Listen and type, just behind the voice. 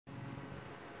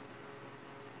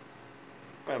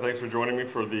And thanks for joining me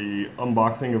for the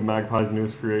unboxing of Magpie's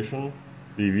newest creation,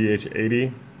 the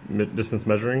VH-80 distance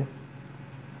measuring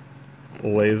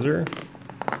laser.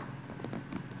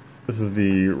 This is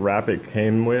the wrap it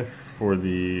came with for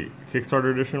the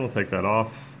Kickstarter edition. We'll take that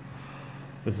off.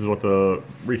 This is what the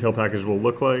retail package will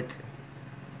look like.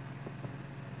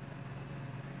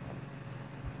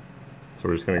 So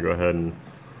we're just going to go ahead and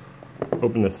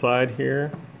open the side here.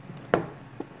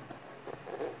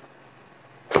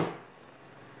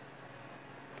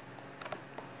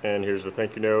 And here's the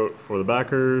thank you note for the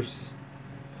backers.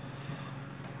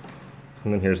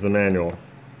 And then here's the manual.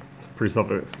 It's pretty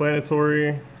self-explanatory.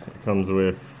 It comes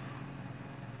with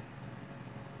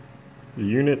the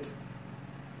unit,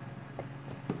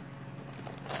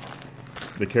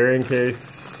 the carrying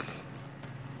case,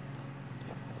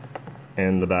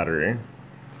 and the battery.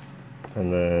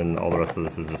 And then all the rest of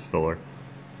this is just filler.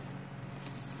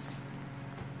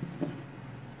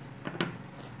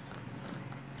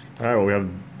 Alright, well, we have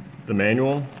the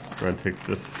manual. We're going to take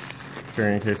this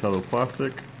carrying case out of the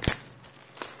plastic.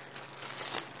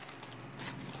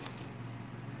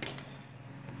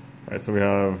 Alright, so we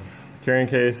have the carrying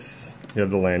case, you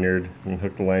have the lanyard. You can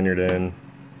hook the lanyard in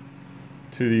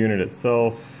to the unit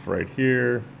itself right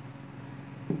here.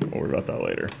 We'll worry about that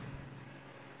later.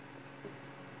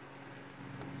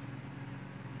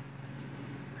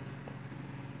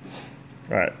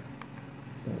 Alright.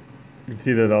 You can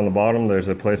see that on the bottom there's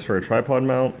a place for a tripod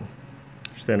mount.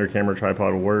 Standard camera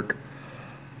tripod will work.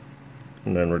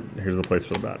 And then here's the place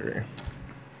for the battery.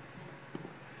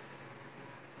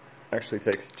 Actually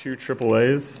takes two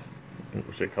AAAs,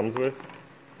 which it comes with.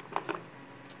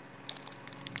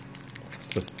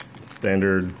 Just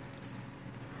standard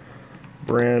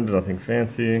brand, nothing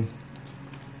fancy.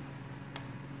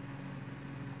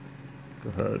 Go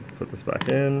ahead, put this back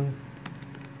in.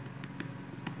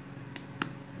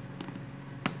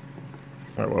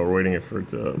 Alright, while we're waiting for it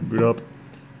to boot up,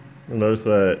 you'll notice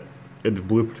that it's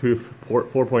Bluetooth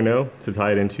port 4.0 to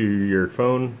tie it into your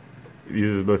phone. It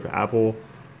uses both Apple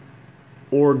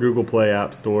or Google Play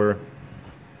App Store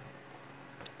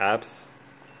apps.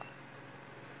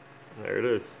 There it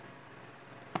is.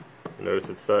 You notice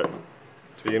it's set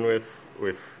to begin with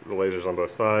the lasers on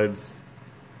both sides.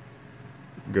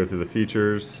 Go through the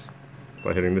features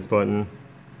by hitting this button.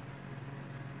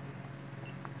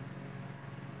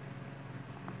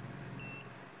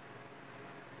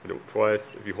 Hit it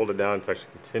twice. If you hold it down, it's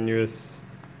actually continuous.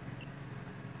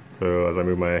 So as I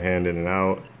move my hand in and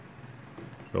out,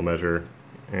 it'll measure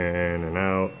in and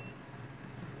out.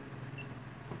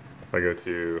 If I go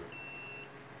to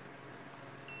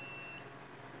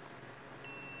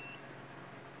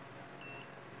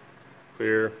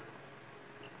clear,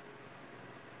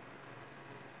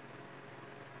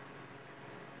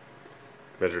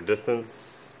 measure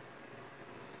distance,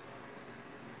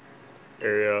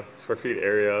 area, square feet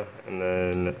area, and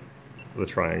then the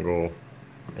triangle,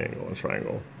 angle, and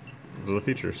triangle. Those are the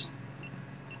features.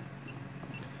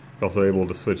 Also able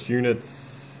to switch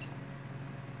units.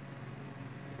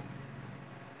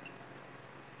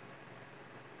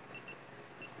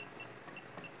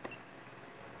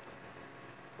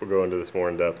 We'll go into this more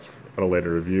in depth at a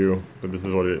later review, but this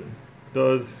is what it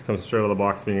does. Comes straight out of the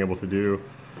box, being able to do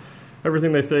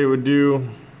everything they say it would do.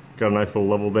 Got a nice little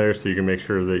level there so you can make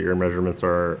sure that your measurements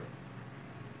are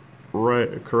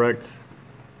correct.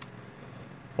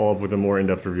 Follow up with a more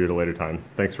in-depth review at a later time.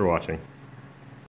 Thanks for watching.